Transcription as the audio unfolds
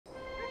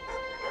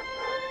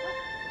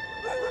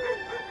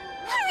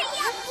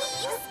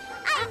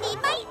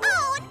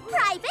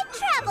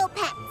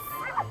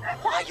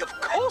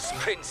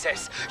course,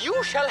 Princess.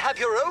 You shall have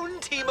your own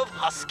team of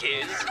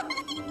huskies.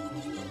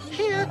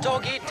 Here,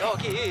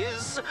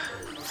 doggies.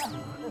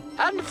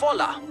 And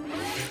voila.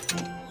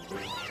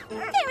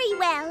 Very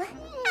well.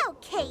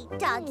 Okay,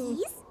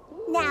 doggies.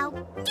 Now,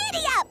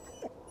 giddy up!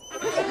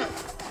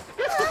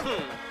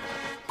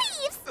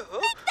 Thieves!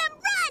 Make them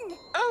run!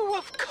 Oh,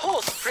 of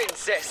course,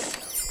 Princess.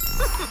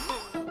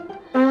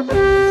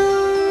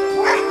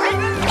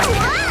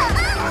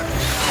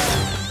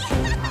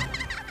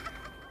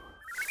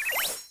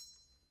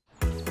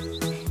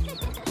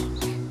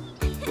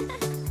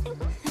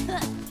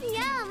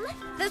 Yum!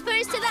 The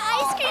first to the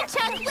ice cream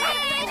truck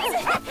wins!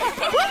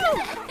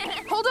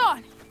 Hold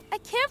on! I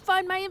can't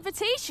find my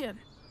invitation.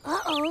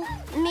 Uh-oh.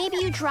 Maybe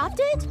you dropped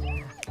it?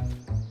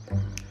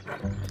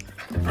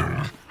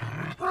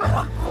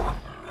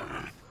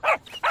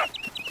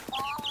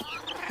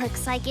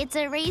 Looks like it's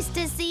a race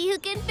to see who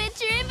can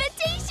fit your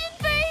invitation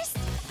first.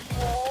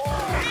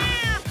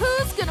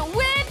 Who's gonna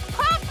win?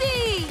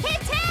 Puffy!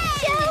 Hit it!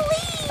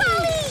 Joey!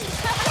 Polly!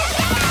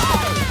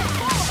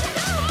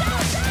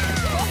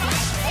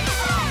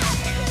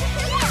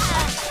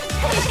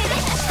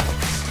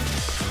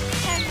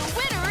 And the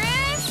winner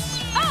is...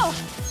 Oh!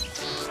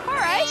 All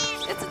right,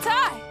 it's a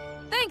tie.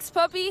 Thanks,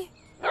 puppy.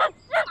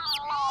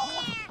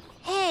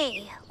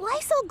 Hey, why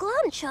so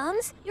glum,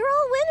 chums? You're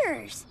all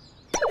winners.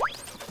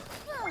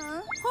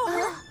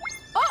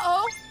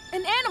 Uh-oh!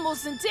 An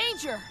animal's in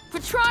danger.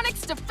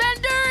 Petronix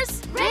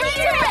defenders... Ready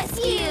to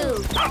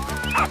rescue!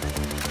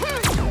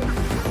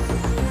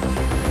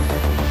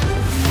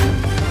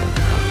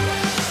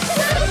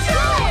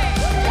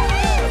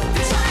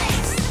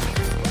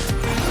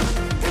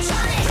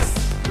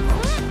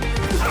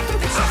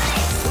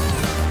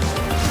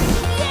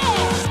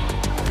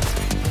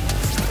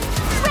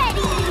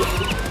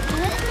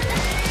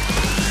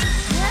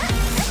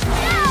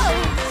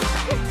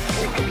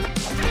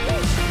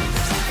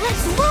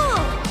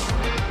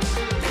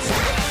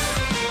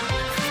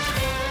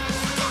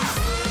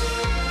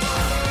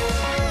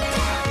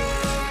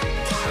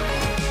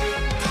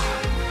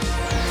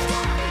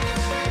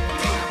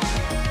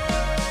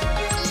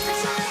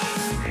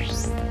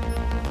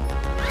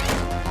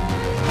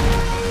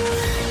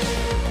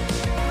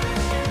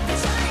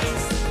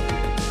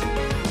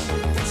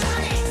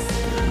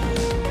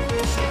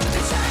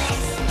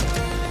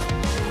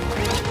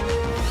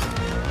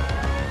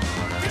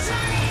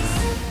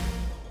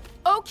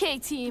 Okay,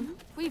 team.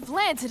 We've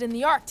landed in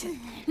the Arctic.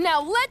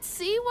 Now let's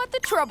see what the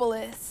trouble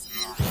is.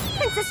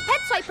 Princess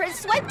Petswiper has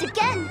swiped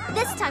again.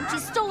 This time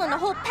she's stolen a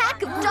whole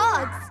pack of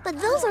dogs. But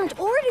those aren't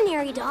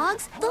ordinary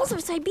dogs. Those are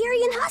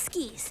Siberian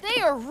Huskies.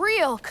 They are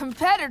real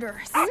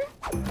competitors.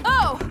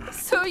 Oh,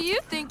 so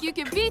you think you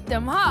can beat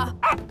them, huh?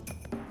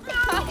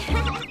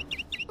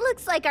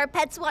 Looks like our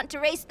pets want to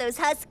race those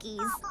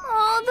Huskies.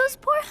 Oh, those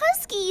poor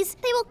Huskies.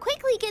 They will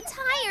quickly get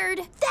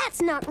tired.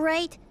 That's not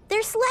right.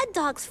 They're sled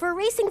dogs for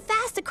racing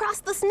fast across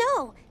the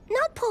snow,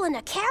 not pulling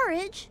a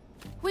carriage.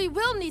 We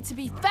will need to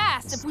be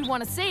fast if we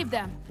want to save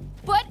them.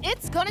 But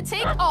it's gonna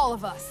take all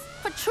of us.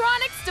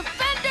 Petronix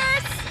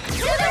defenders!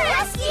 To the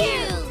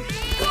rescue!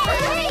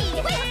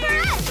 Hey, wait for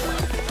us!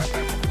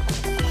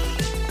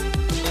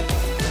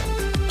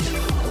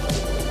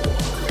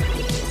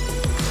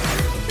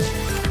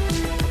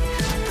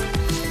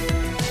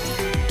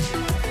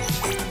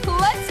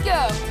 Let's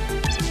go!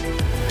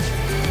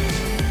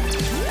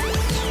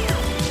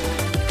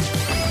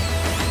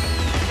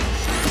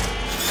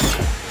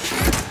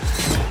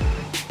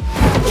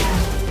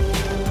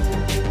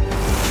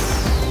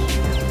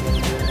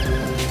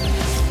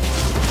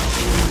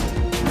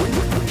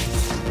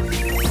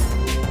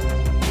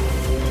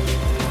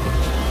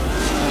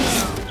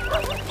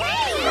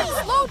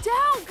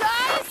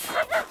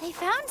 They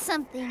found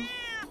something.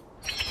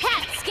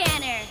 Cat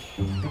scanner.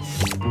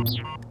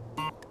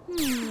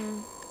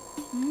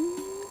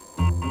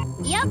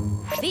 Yep,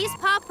 these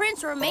paw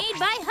prints were made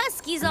by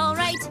Huskies, all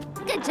right.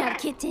 Good job,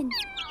 kitten.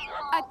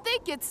 I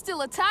think it's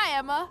still a tie,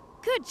 Emma.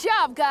 Good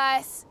job,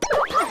 guys.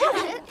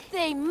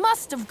 They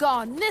must have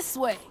gone this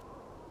way.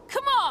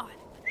 Come on.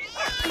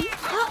 Hey,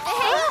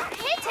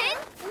 kitten,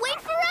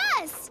 wait for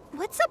us.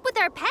 What's up with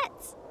our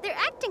pets? They're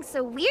acting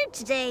so weird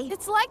today.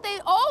 It's like they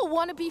all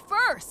want to be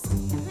first.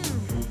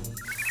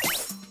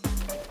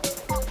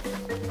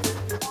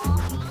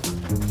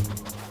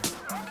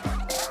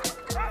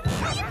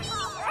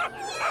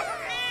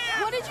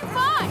 What did you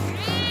find?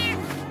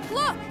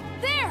 Look,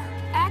 there,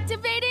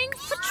 activating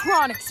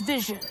Petronix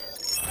vision.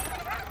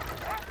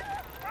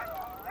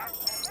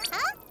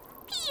 Huh?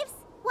 Peeves,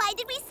 why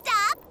did we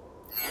stop?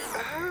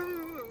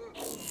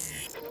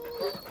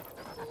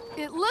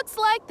 It looks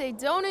like they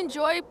don't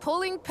enjoy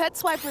pulling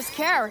Petswiper's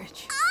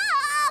carriage.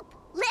 Up!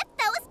 Lift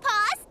those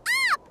paws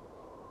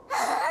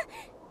up!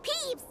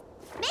 Peeves,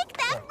 make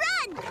them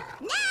run!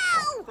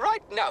 Now!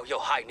 Right now,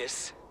 Your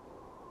Highness.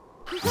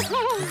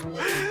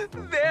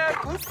 There,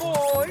 good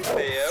boy.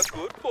 There,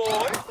 good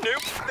boy.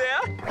 Nope,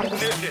 there.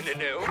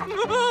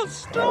 No.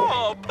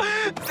 Stop.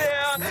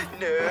 There,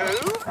 no.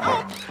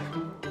 Up.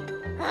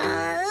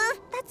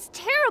 That's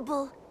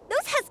terrible.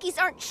 Those Huskies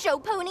aren't show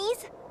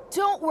ponies.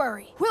 Don't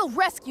worry, we'll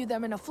rescue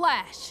them in a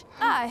flash.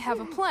 I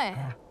have a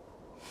plan.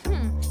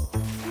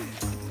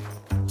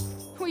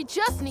 We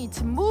just need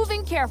to move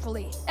in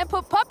carefully and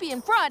put Puppy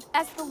in front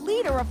as the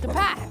leader of the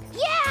pack.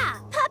 Yeah!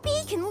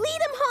 Puppy can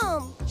lead him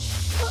home!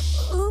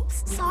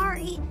 Oops,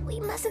 sorry. We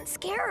mustn't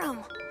scare him.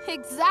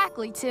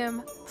 Exactly,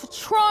 Tim.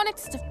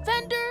 Petronix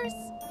defenders,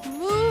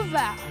 move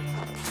out.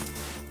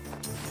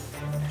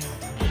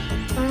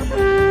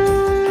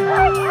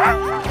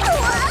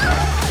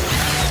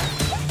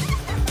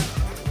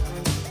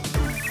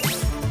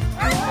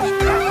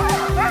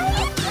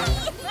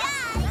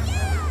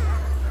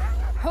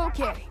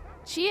 Okay,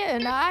 Chia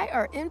and I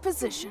are in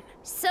position.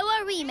 So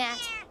are we, Matt.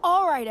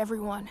 All right,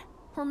 everyone.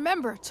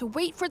 Remember to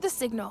wait for the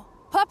signal.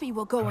 Puppy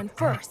will go in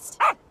first.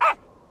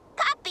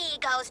 Puppy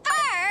goes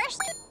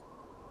first!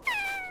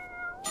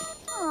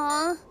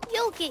 Aw,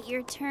 you'll get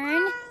your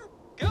turn.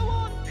 Go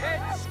on,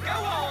 pets, go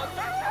on!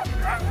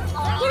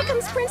 Here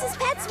comes Princess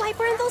Pet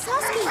Swiper and those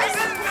huskies.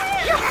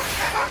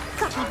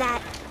 Copy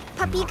that.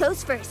 Puppy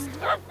goes first.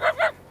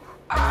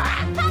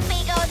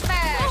 Puppy goes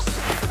first!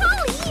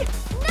 Polly!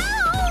 No!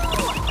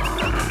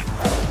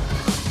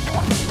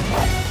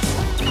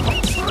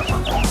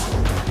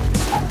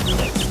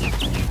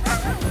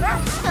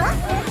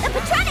 The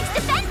Petronix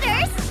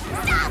defenders!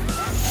 Stop!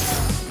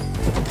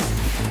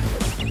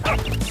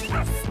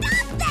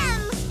 Stop them!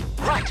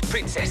 Right,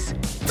 Princess.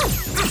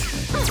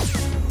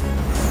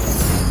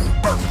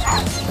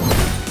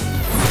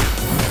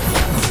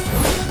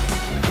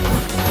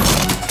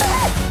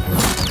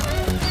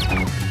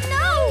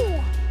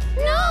 No!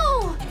 No!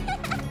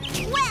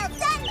 Well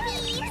done,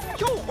 Peeves!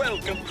 You're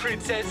welcome,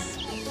 Princess.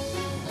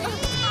 Hey,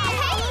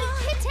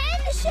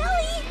 Kitten!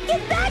 Shelly,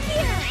 get back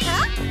here!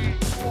 Huh?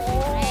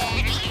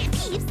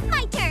 Peeves,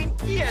 my turn.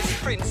 Yes,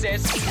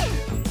 Princess.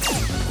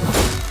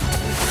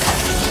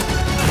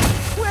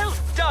 Well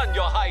done,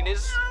 Your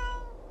Highness.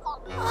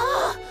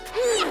 I'm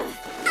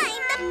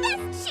the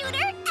best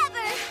shooter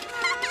ever!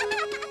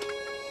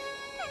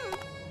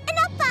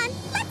 Enough fun,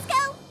 let's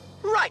go!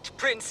 Right,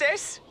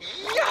 Princess.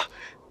 Yeah.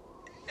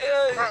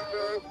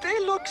 They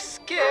look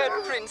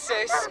scared,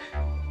 Princess.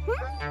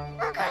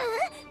 I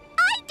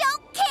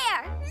don't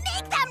care!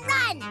 Make them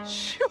run!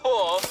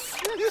 Sure.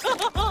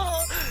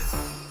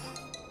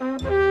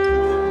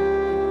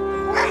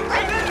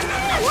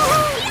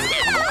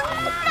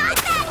 Not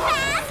that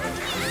fast!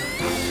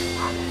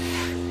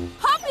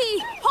 Puppy!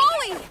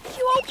 Polly!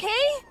 You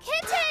okay?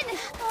 Kitten!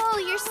 Oh,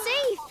 you're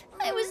safe.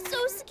 I was so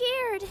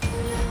scared.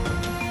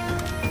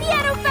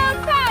 Piano found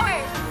power!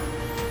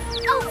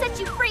 I'll set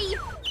you free.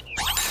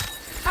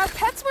 Our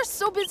pets were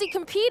so busy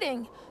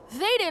competing,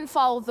 they didn't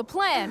follow the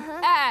plan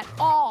at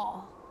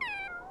all.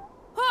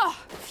 Oh,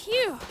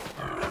 phew.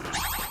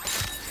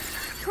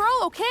 You're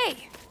all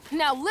okay.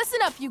 Now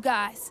listen up, you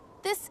guys.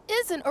 This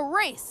isn't a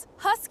race.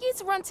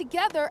 Huskies run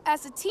together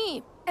as a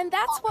team, and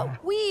that's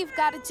what we've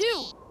got to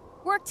do.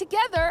 Work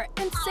together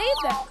and save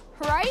them,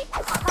 right?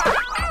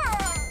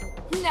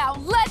 Now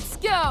let's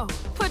go!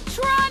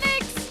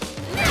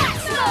 Petronix,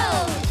 next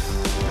mode!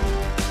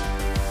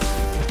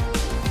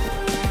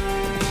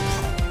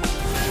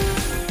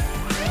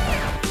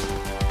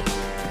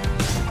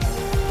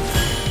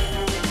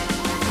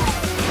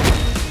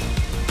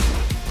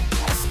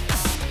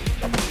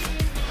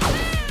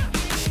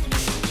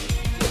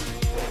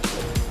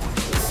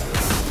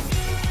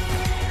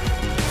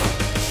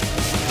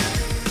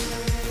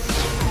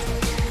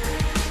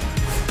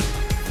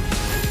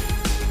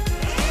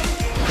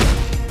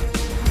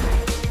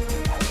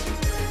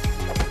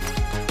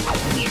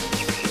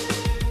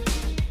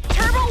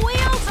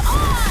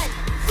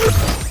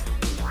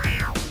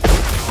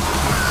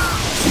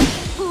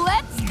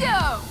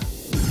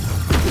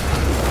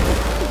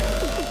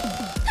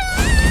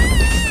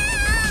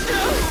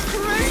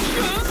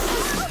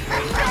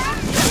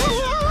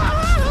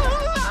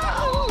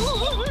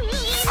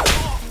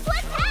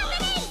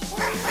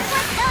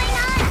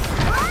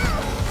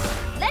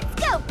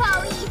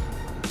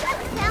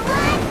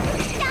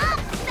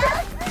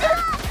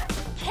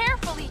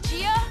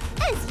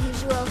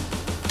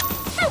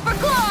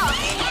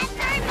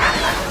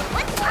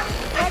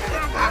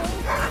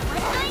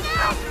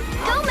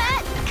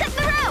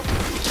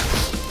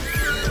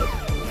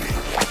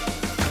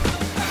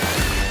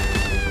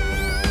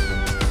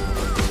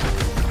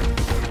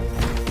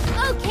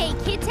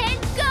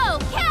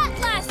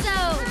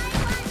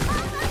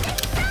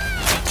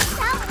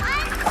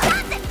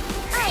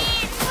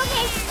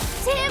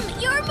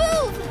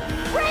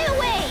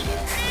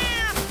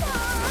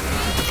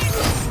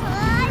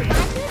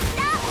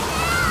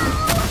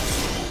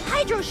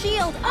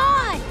 Shield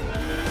on!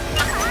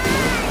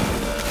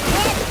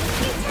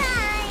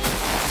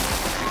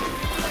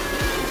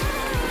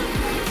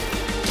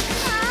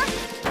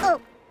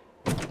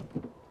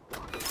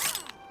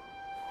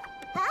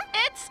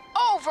 It's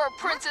over,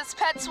 Princess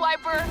Pet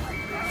Swiper.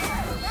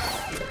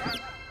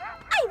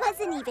 I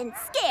wasn't even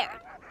scared.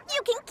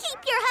 You can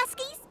keep your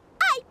huskies.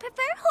 I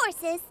prefer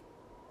horses.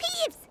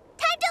 Peeves,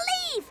 time to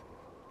leave.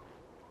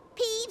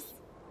 Peeves.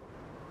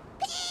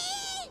 Peeves!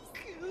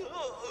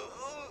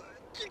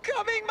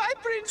 Coming, my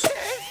princess.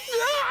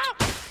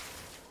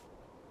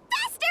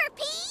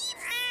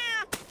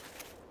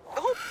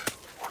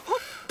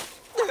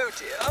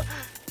 dear.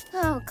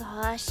 Oh,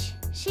 gosh.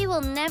 She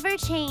will never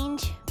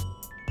change.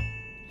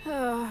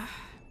 Uh,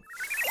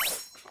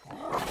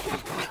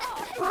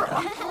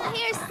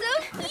 You're so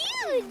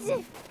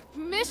cute!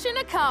 Mission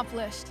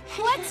accomplished.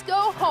 Let's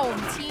go home,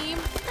 team.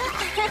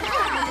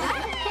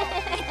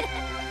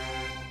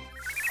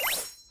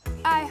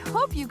 I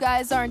hope you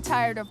guys aren't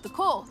tired of the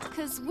cold,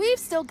 because we've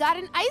still got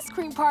an ice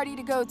cream party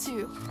to go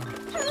to.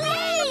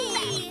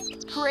 Hooray!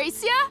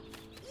 Horacia?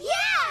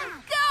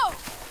 Yeah! Go!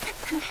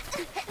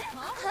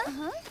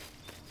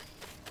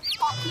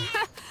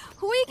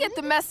 We get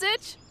the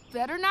message.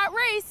 Better not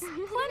race.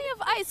 Plenty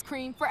of ice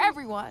cream for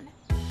everyone.